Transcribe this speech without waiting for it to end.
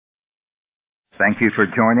Thank you for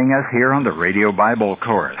joining us here on the Radio Bible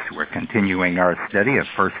Course. We're continuing our study of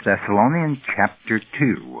 1 Thessalonians chapter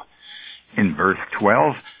 2. In verse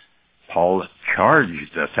 12, Paul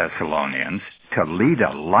charged the Thessalonians to lead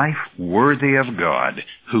a life worthy of God,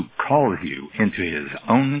 who calls you into his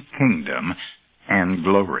own kingdom and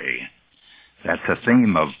glory. That's a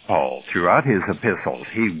theme of Paul throughout his epistles.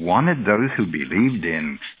 He wanted those who believed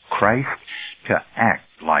in Christ to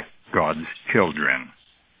act like God's children.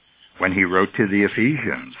 When he wrote to the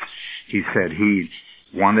Ephesians, he said he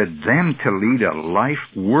wanted them to lead a life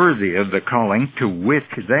worthy of the calling to which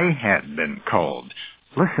they had been called.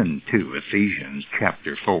 Listen to Ephesians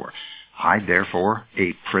chapter 4. I, therefore,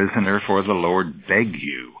 a prisoner for the Lord, beg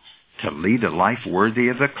you to lead a life worthy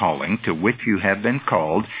of the calling to which you have been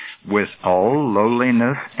called, with all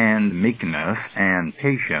lowliness and meekness and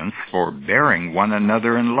patience, forbearing one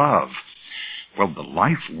another in love. Well, the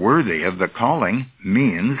life worthy of the calling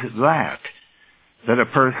means that a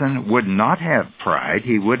person would not have pride,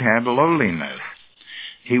 he would have lowliness.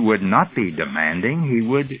 He would not be demanding, he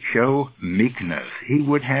would show meekness. He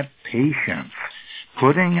would have patience,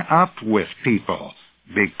 putting up with people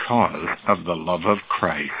because of the love of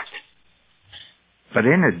Christ. But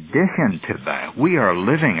in addition to that, we are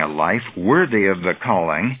living a life worthy of the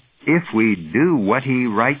calling if we do what he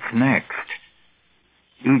writes next.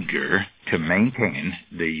 Eager to maintain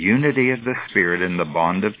the unity of the Spirit in the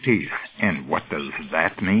bond of peace. And what does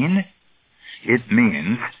that mean? It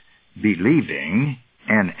means believing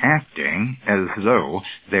and acting as though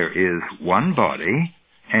there is one body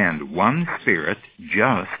and one Spirit,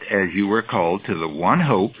 just as you were called to the one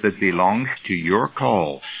hope that belongs to your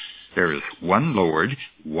call. There is one Lord,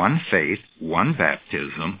 one faith, one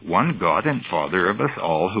baptism, one God and Father of us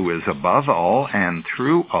all, who is above all and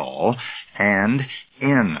through all and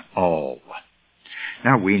in all.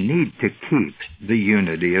 Now we need to keep the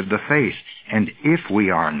unity of the faith, and if we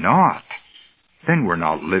are not, then we're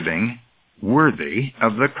not living worthy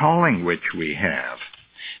of the calling which we have.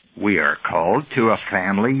 We are called to a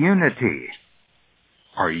family unity.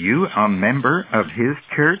 Are you a member of his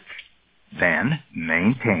church? Then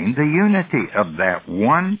maintain the unity of that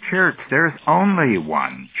one church. There's only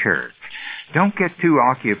one church. Don't get too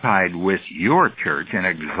occupied with your church and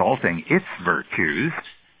exalting its virtues.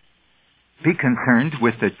 Be concerned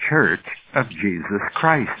with the church of Jesus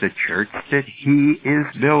Christ, the church that he is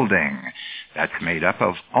building. That's made up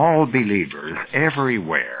of all believers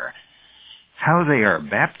everywhere. How they are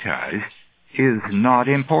baptized is not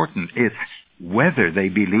important. It's whether they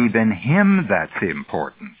believe in him that's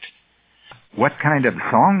important. What kind of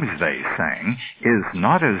songs they sing is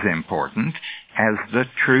not as important as the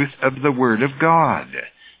truth of the Word of God.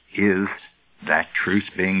 Is that truth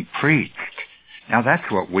being preached? Now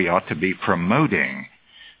that's what we ought to be promoting.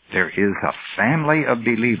 There is a family of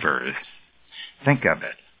believers. Think of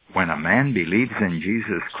it. When a man believes in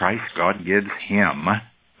Jesus Christ, God gives him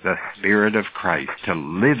the Spirit of Christ to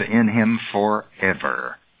live in him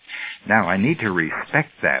forever. Now I need to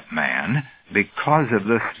respect that man because of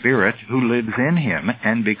the Spirit who lives in him,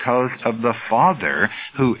 and because of the Father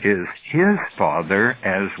who is his Father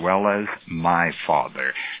as well as my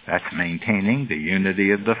Father. That's maintaining the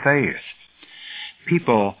unity of the faith.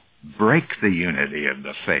 People break the unity of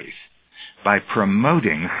the faith by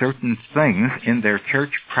promoting certain things in their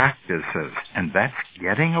church practices, and that's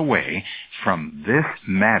getting away from this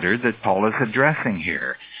matter that Paul is addressing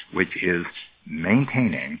here, which is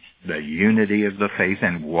maintaining the unity of the faith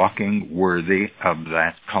and walking worthy of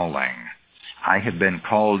that calling. I have been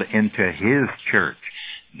called into his church,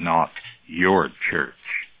 not your church.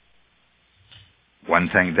 One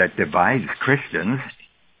thing that divides Christians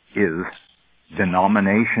is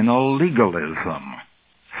denominational legalism.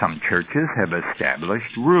 Some churches have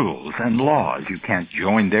established rules and laws. You can't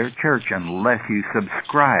join their church unless you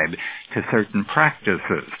subscribe to certain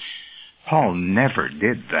practices. Paul never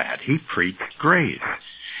did that. He preached grace.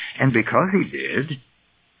 And because he did,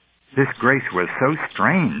 this grace was so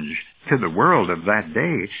strange to the world of that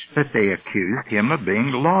day that they accused him of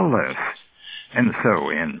being lawless. And so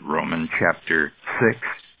in Romans chapter 6,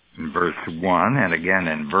 verse 1, and again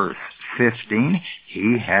in verse 15,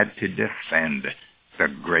 he had to defend the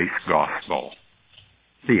grace gospel.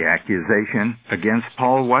 The accusation against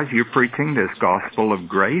Paul was, you're preaching this gospel of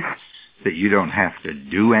grace, that you don't have to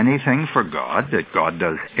do anything for God, that God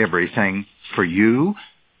does everything for you.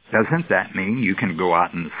 Doesn't that mean you can go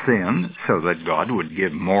out and sin so that God would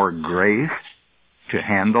give more grace to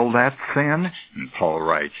handle that sin? And Paul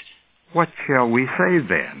writes, what shall we say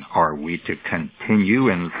then? Are we to continue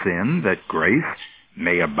in sin that grace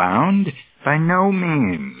may abound? By no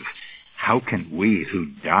means. How can we who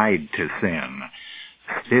died to sin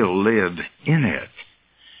still live in it.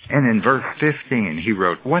 And in verse 15 he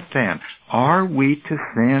wrote, "What then? Are we to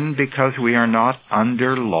sin because we are not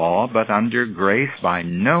under law but under grace? By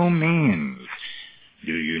no means.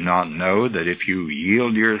 Do you not know that if you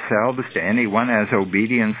yield yourselves to anyone as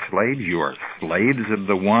obedient slaves, you are slaves of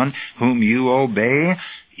the one whom you obey,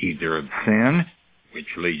 either of sin,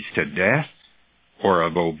 which leads to death, or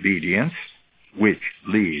of obedience, which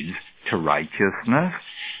leads to righteousness?"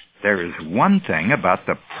 There is one thing about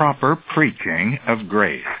the proper preaching of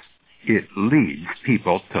grace. It leads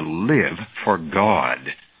people to live for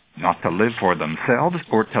God, not to live for themselves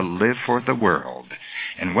or to live for the world.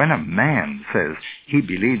 And when a man says he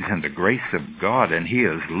believes in the grace of God and he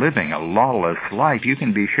is living a lawless life, you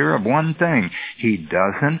can be sure of one thing: he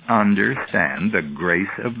doesn't understand the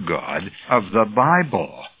grace of God of the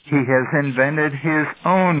Bible. He has invented his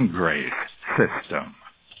own grace system.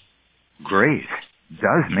 Grace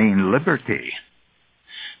does mean liberty,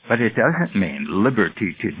 but it doesn't mean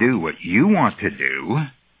liberty to do what you want to do.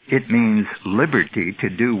 It means liberty to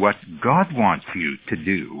do what God wants you to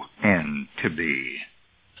do and to be.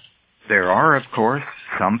 There are, of course,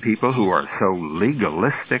 some people who are so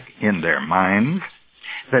legalistic in their minds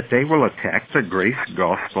that they will attack the grace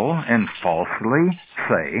gospel and falsely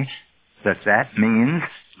say that that means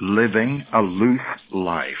living a loose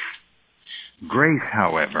life. Grace,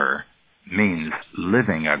 however, means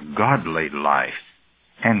living a godly life,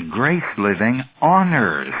 and grace living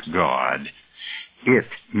honors God. It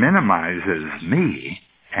minimizes me,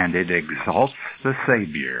 and it exalts the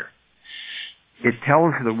Savior. It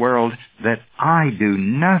tells the world that I do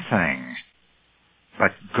nothing,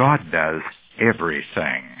 but God does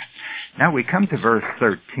everything. Now we come to verse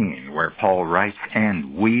 13, where Paul writes,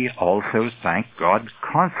 "And we also thank God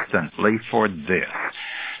constantly for this,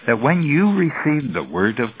 that when you received the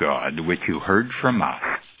word of God, which you heard from us,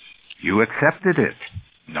 you accepted it,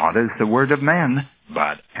 not as the word of men,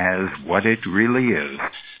 but as what it really is,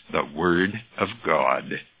 the word of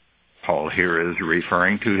God." Paul here is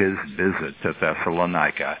referring to his visit to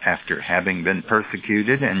Thessalonica after having been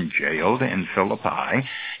persecuted and jailed in Philippi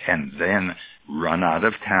and then run out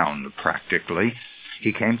of town practically.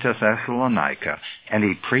 He came to Thessalonica and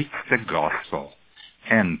he preached the gospel.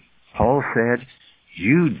 And Paul said,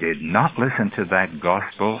 "You did not listen to that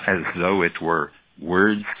gospel as though it were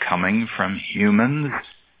words coming from humans,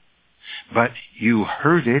 but you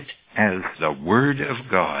heard it as the word of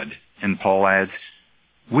God." And Paul adds,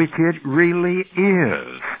 "which it really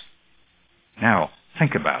is." Now,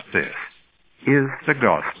 think about this. Is the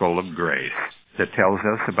gospel of grace that tells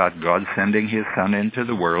us about God sending his Son into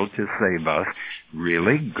the world to save us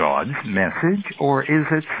really God's message, or is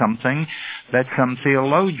it something that some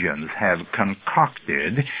theologians have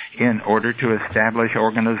concocted in order to establish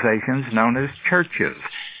organizations known as churches?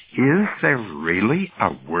 Is there really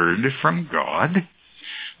a word from God?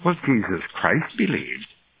 Well, Jesus Christ believed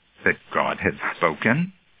that God had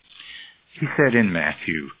spoken. He said in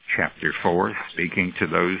Matthew chapter 4, speaking to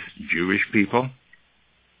those Jewish people,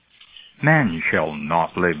 "Man shall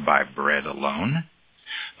not live by bread alone,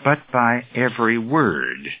 but by every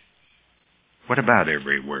word." What about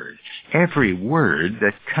every word? Every word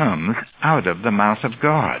that comes out of the mouth of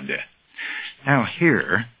God. Now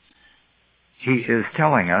here, he is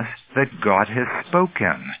telling us that God has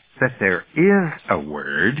spoken, that there is a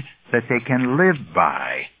word that they can live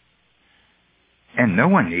by. And no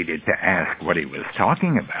one needed to ask what he was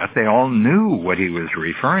talking about. They all knew what he was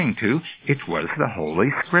referring to. It was the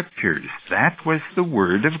Holy Scriptures. That was the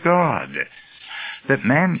Word of God. That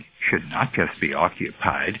man should not just be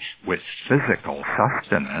occupied with physical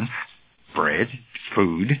sustenance, bread,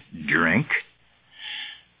 food, drink.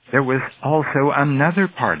 There was also another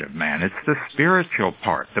part of man. It's the spiritual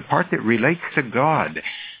part, the part that relates to God.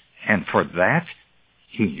 And for that,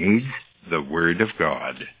 he needs the Word of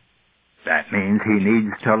God. That means he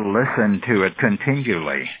needs to listen to it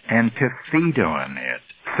continually and to feed on it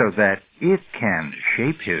so that it can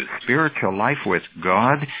shape his spiritual life with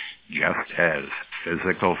God just as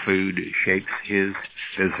physical food shapes his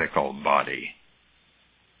physical body.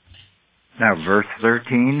 Now, verse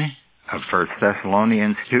 13 of 1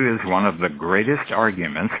 Thessalonians 2 is one of the greatest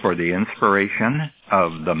arguments for the inspiration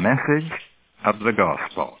of the message of the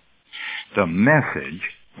gospel. The message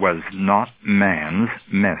was not man's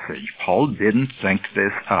message. Paul didn't think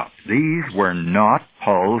this up. These were not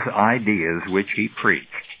Paul's ideas which he preached.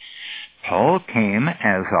 Paul came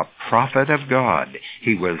as a prophet of God.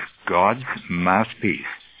 He was God's mouthpiece.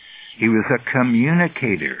 He was a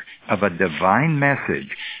communicator of a divine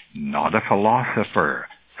message, not a philosopher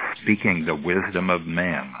speaking the wisdom of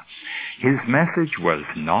men. His message was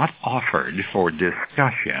not offered for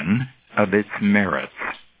discussion of its merits.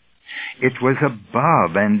 It was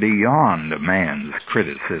above and beyond man's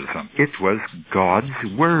criticism. It was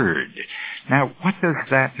God's Word. Now, what does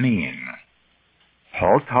that mean?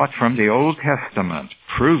 Paul taught from the Old Testament,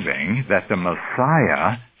 proving that the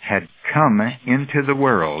Messiah had come into the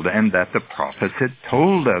world and that the prophets had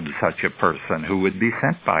told of such a person who would be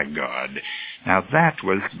sent by God. Now, that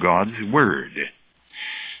was God's Word.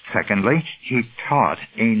 Secondly, he taught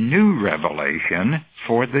a new revelation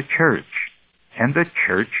for the church. And the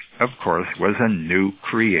church, of course, was a new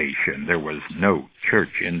creation. There was no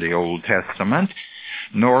church in the Old Testament,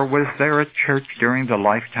 nor was there a church during the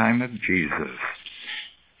lifetime of Jesus.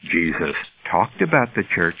 Jesus talked about the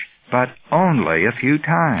church, but only a few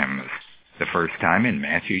times. The first time in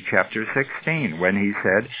Matthew chapter 16, when he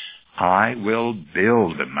said, "I will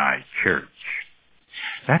build my church."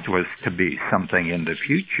 That was to be something in the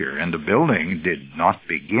future, and the building did not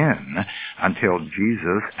begin until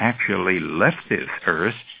Jesus actually left this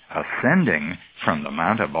earth, ascending from the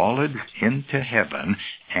Mount of Olives into heaven,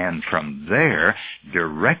 and from there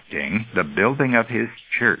directing the building of his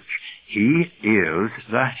church. He is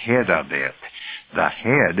the head of it. The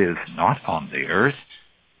head is not on the earth.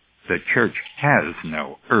 The church has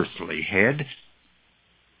no earthly head.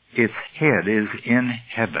 Its head is in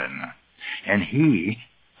heaven, and he,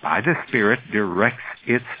 by the Spirit, directs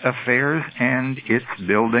its affairs and its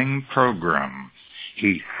building program.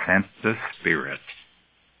 He sent the Spirit.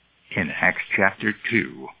 In Acts chapter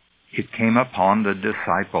 2, it came upon the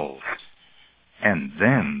disciples. And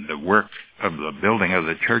then the work of the building of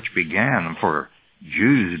the church began, for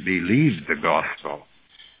Jews believed the gospel.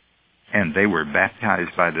 And they were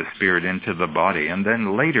baptized by the Spirit into the body. And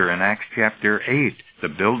then later in Acts chapter 8, the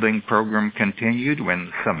building program continued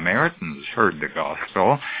when Samaritans heard the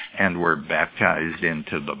gospel and were baptized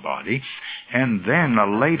into the body. And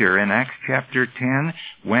then later in Acts chapter 10,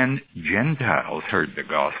 when Gentiles heard the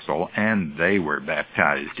gospel and they were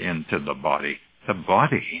baptized into the body. The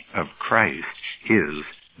body of Christ is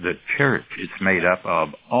the church. It's made up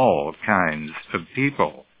of all kinds of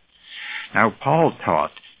people. Now, Paul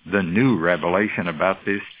taught the new revelation about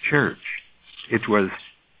this church. It was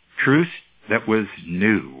truth that was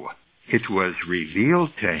new. It was revealed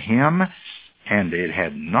to him, and it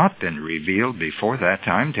had not been revealed before that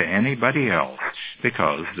time to anybody else,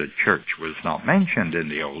 because the church was not mentioned in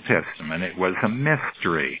the Old Testament. It was a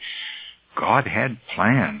mystery. God had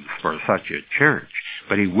plans for such a church,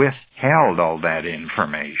 but he withheld all that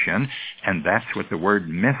information, and that's what the word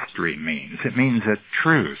mystery means. It means a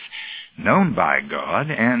truth known by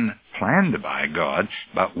God and planned by God,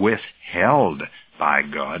 but withheld by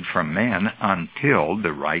God from men until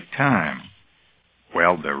the right time.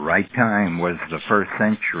 Well, the right time was the first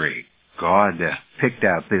century. God picked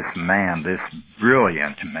out this man, this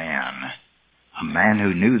brilliant man, a man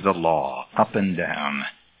who knew the law up and down,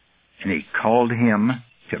 and he called him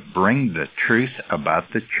to bring the truth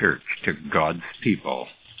about the church to God's people.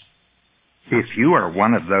 If you are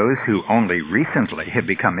one of those who only recently have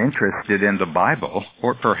become interested in the Bible,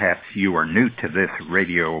 or perhaps you are new to this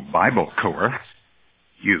radio Bible course,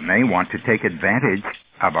 you may want to take advantage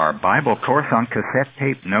of our Bible course on cassette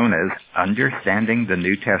tape known as Understanding the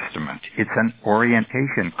New Testament. It's an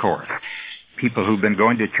orientation course. People who've been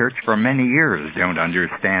going to church for many years don't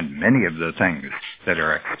understand many of the things that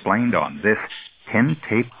are explained on this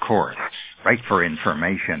 10-tape course, right for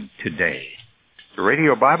information today. The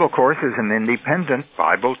Radio Bible Course is an independent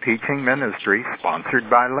Bible teaching ministry sponsored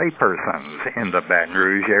by laypersons in the Baton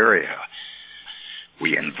Rouge area.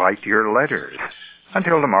 We invite your letters.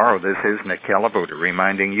 Until tomorrow, this is Nick Calivoda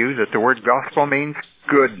reminding you that the word gospel means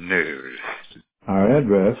good news. Our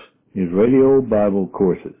address is Radio Bible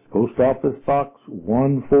Courses, Post Office Box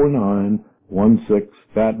 14916,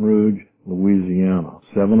 Baton Rouge, Louisiana,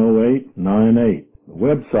 70898. The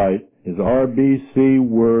website is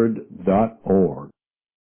rbcword.org.